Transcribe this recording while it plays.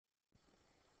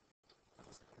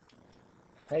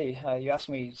Hey, you asked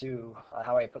me to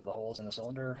how I put the holes in the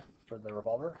cylinder for the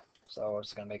revolver, so I was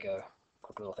just gonna make a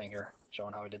quick little thing here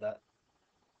showing how I did that.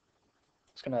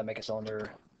 Just gonna make a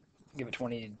cylinder, give it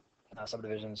 20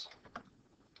 subdivisions,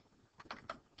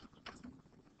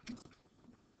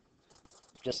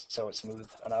 just so it's smooth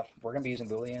enough. We're gonna be using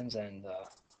booleans, and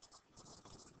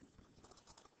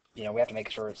we have to make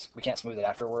sure we can't smooth it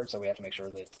afterwards, so we have to make sure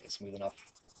that it's smooth enough,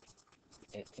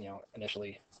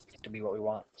 initially to be what we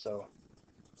want. So,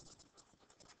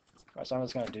 all right, so I'm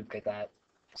just gonna duplicate that,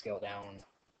 scale it down,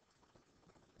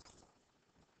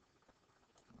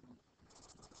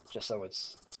 just so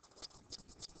it's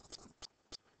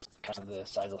kind of the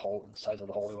size of the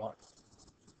hole we want.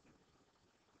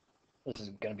 This is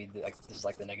going to be this is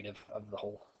like the negative of the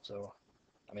hole, so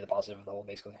I mean the positive of the hole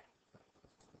basically.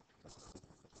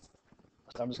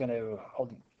 So I'm just going to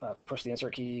push the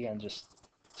insert key and just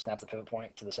snap the pivot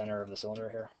point to the center of the cylinder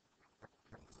here.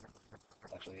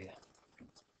 Actually,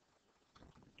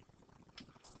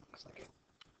 looks like it.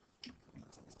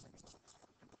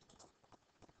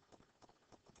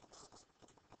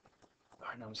 All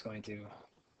right, now I'm just going to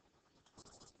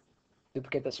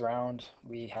duplicate this around.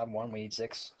 We have one, we need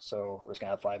six, so we're just going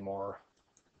to have five more,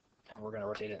 and we're going to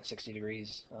rotate it 60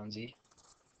 degrees on Z.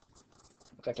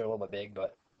 Looks like they're a little bit big,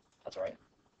 but that's all right.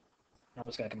 I'm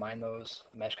just going to combine those,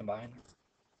 mesh combine.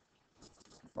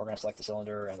 We're going to select the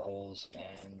cylinder and the holes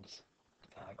and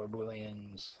go to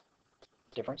Booleans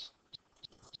difference.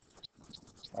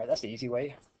 All right, that's the easy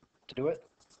way to do it.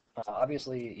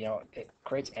 Obviously, it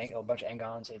creates a bunch of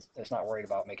n-gons. It's not worried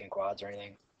about making quads or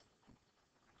anything.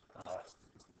 Uh,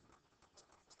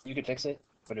 you could fix it,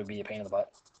 but it would be a pain in the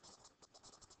butt,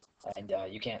 and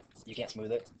you can't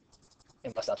smooth it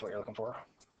unless that's what you're looking for.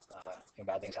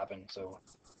 Bad things happen. So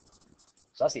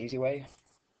that's the easy way.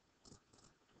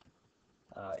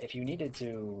 If you needed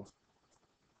to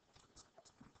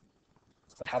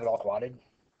have it all quadded,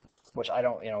 which I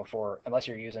don't, for unless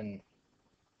you're using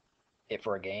it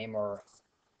for a game or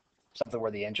something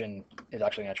where the engine is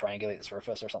actually going to triangulate the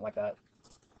surface or something like that,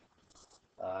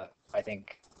 I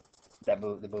think that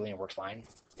the Boolean works fine.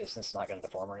 It's not going to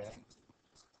deform or anything.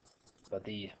 But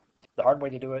the hard way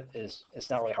to do it is it's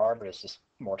not really hard, but it's just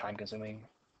more time consuming.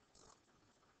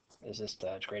 Is just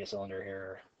to create a cylinder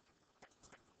here,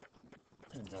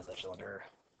 another cylinder.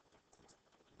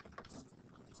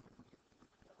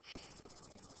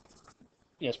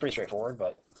 Yeah, it's pretty straightforward,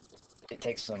 but it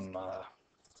takes some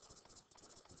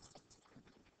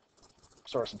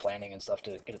sort of some planning and stuff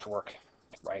to get it to work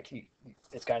right.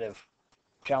 It's kind of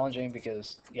challenging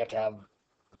because you have to have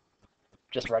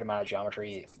just the right amount of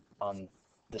geometry on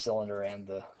the cylinder and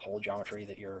the hole geometry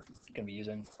that you're going to be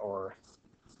using, or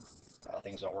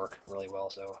things don't work really well.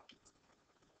 So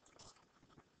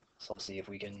let's see if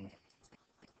we can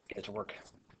get it to work.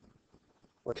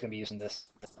 We're just going to be using this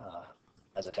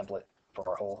as a template for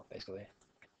our hole, basically.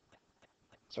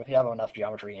 So if you have enough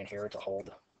geometry in here to hold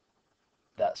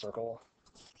that circle,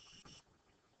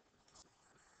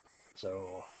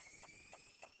 so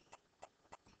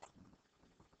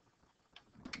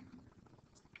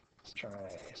let's try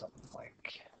something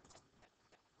like,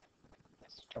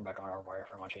 let's turn back on our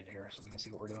wireframe on shade here so we can see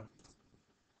what we're doing.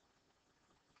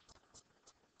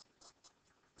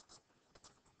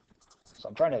 So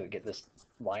I'm trying to get this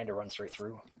line to run straight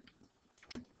through.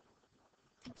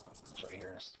 It's right here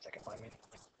in a second line, maybe.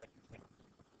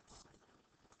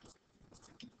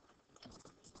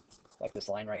 Like this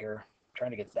line right here. I'm trying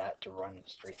to get that to run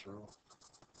straight through.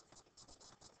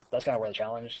 That's kind of where the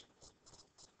challenge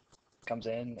comes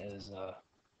in, is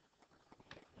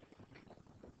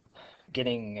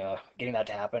getting that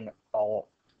to happen all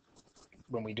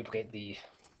when we duplicate the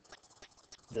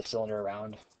cylinder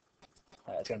around.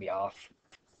 It's going to be off,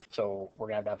 so we're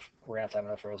gonna have to have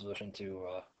enough resolution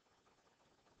to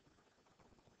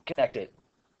connect it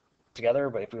together.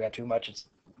 But if we have too much,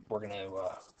 we're gonna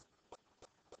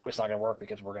it's not gonna work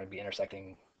because we're gonna be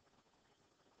intersecting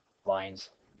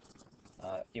lines.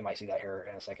 You might see that here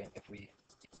in a second if we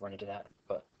run into that.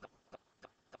 But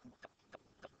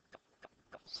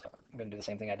so I'm gonna do the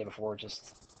same thing I did before,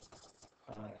 just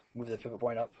move the pivot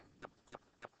point up.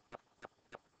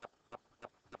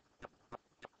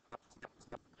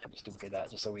 Just duplicate that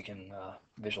just so we can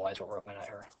visualize what we're looking at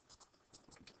here.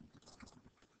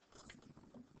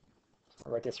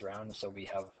 I'll write this around so we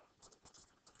have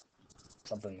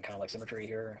something kind of like symmetry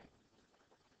here.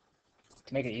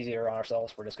 To make it easier on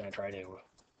ourselves, we're just going to try to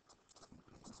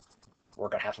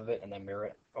work on half of it and then mirror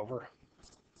it over.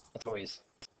 It's always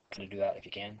going to do that if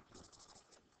you can.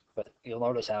 But you'll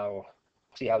notice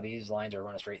see how these lines are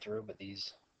running straight through, but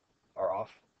these are off.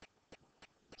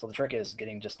 So the trick is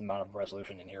getting just the amount of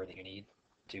resolution in here that you need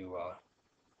to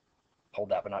hold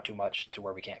that, but not too much to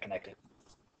where we can't connect it.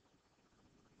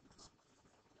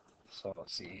 So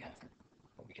let's see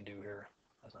what we can do here.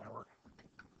 That's not gonna work.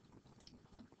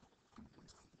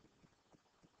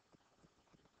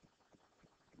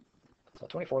 So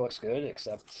 24 looks good,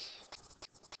 except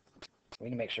we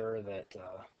need to make sure that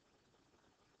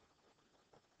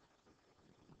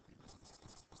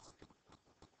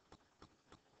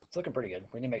it's looking pretty good.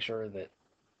 We need to make sure that,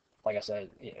 like I said,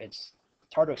 it's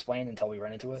hard to explain until we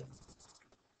run into it,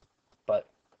 but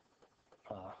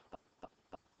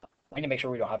we need to make sure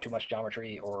we don't have too much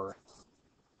geometry, or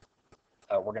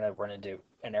we're going to run into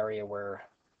an area where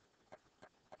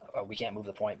we can't move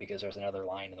the point because there's another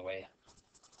line in the way.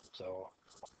 So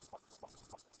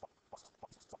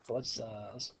let's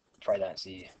try that and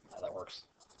see how that works.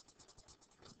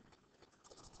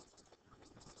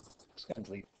 Just going to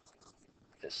delete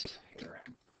this here.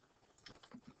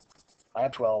 I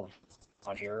have 12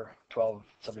 on here, 12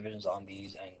 subdivisions on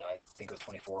these, and I think it was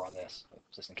 24 on this,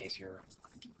 just in case you're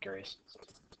curious.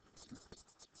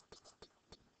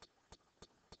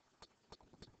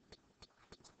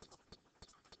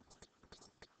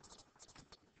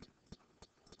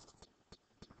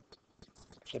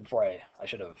 Actually, before I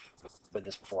should have did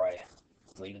this before I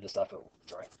deleted this stuff, but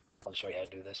sorry. I'll just show you how to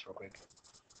do this real quick.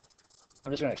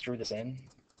 I'm just going to extrude this in,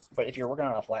 but if you're working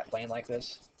on a flat plane like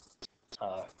this,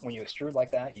 when you extrude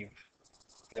like that, you've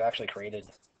actually created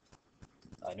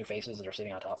new faces that are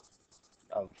sitting on top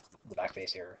of the back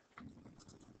face here.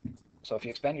 So if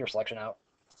you expand your selection out,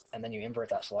 and then you invert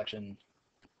that selection,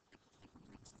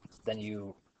 then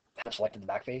you have selected the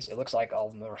back face. It looks like all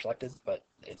of them are selected, but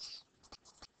it's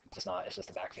not. It's just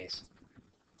the back face.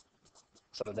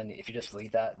 So then, if you just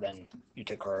delete that, then you've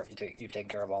taken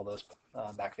care of all those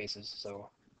back faces. So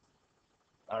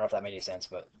I don't know if that made any sense,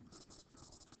 but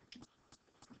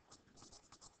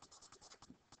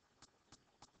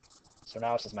so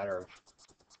now it's just a matter of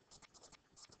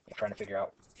trying to figure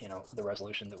out, the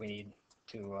resolution that we need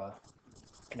to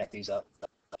connect these up.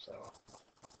 So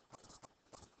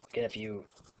again, if you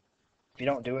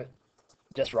don't do it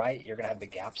just right, you're gonna have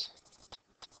big gaps.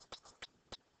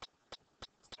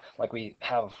 Like we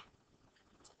have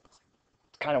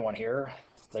kind of one here.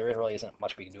 There really isn't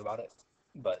much we can do about it,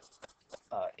 but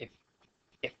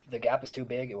if the gap is too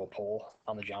big, it will pull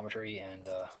on the geometry, and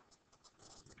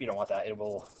you don't want that. It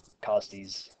will cause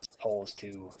these holes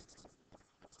to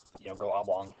go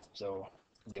oblong, so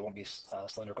they won't be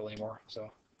cylindrical anymore.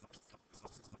 So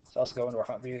let's go into our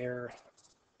front view here.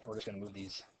 We're just going to move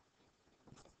these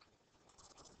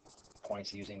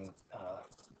points using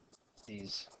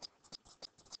these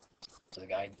as a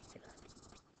guide.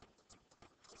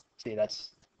 See,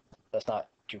 that's not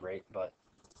too great, but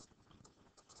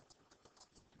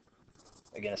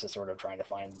again, it's just sort of trying to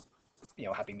find,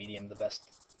 happy medium, the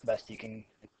best you can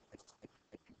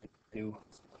do.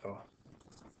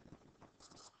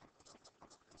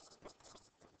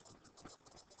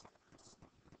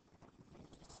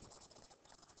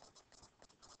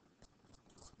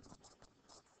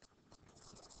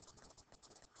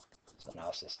 So now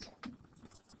it's just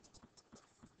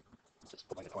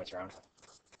pulling the points around.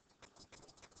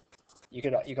 You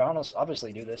could almost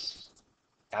obviously do this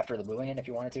after the Boolean if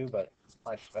you wanted to, but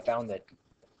I found that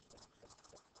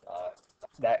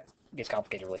that gets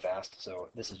complicated really fast. So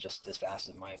this is just as fast,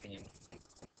 in my opinion.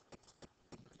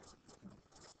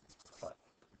 But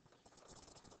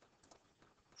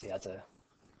see, that's a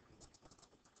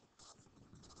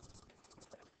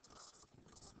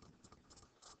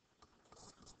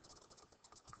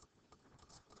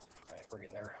Alright, we're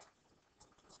getting there.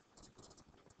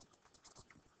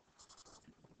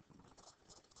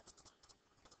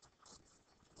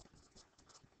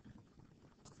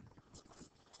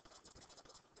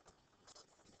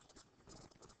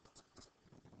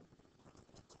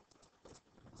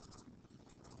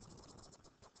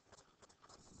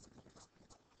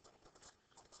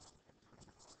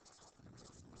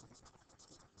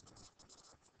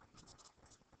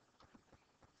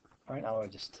 Alright, now I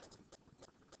just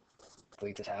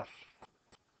delete this half.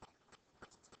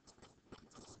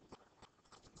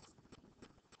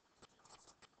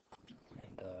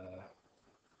 And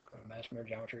go to Mesh Mirror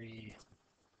Geometry.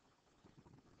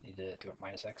 Need to do it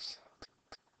 -X.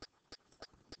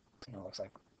 And it looks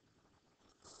like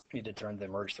we need to turn the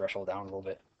merge threshold down a little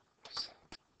bit.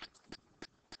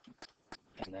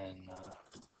 And then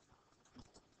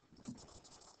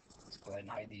let's go ahead and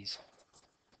hide these.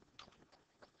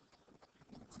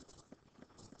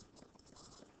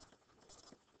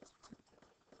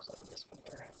 Looks like this one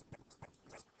there.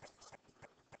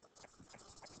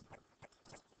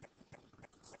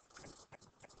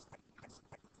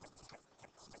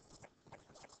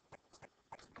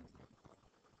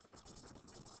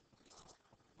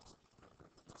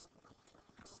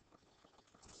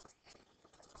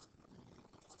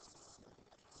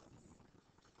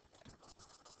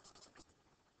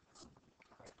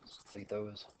 delete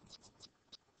those.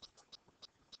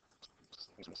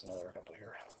 Let's miss another couple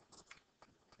here.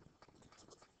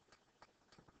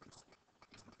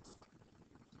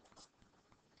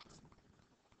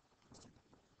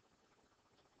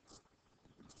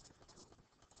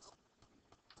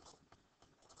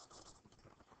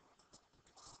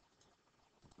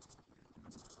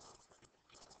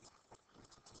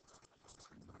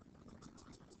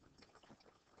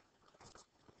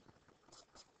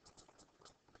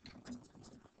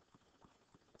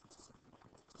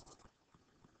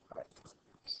 Alright,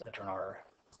 so turn our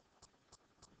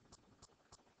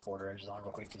border edges on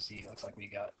real quick to see. It looks like we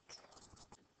got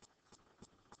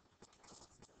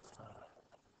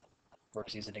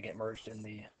vertices that get merged in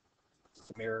the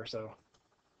mirror, so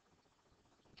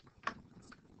let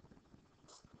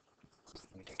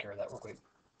me take care of that real quick.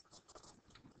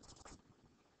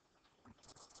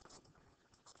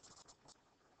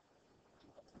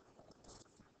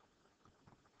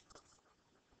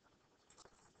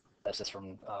 That's just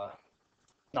from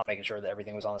not making sure that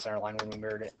everything was on the center line when we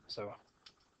mirrored it, so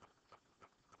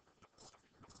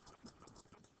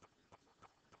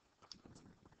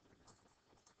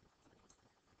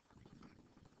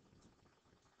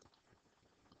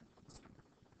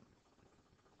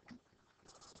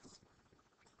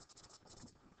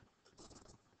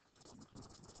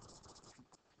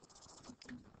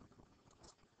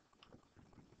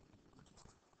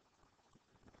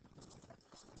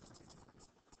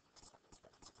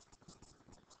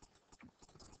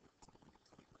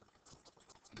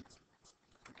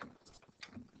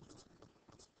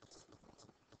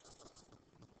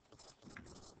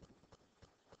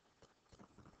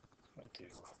to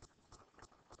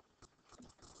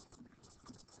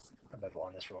bevel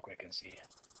on this real quick and see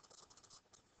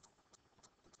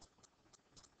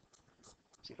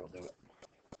if it'll do it.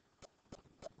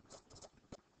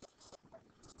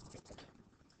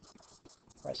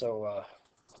 Alright, so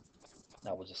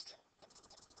now we'll just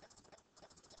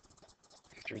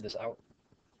extrude this out.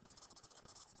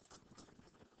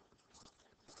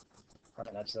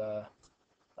 And that's how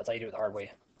you do it the hard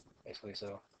way, basically.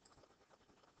 So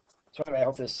anyway, I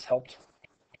hope this helped,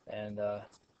 and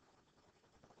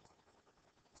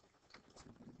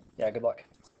yeah, good luck.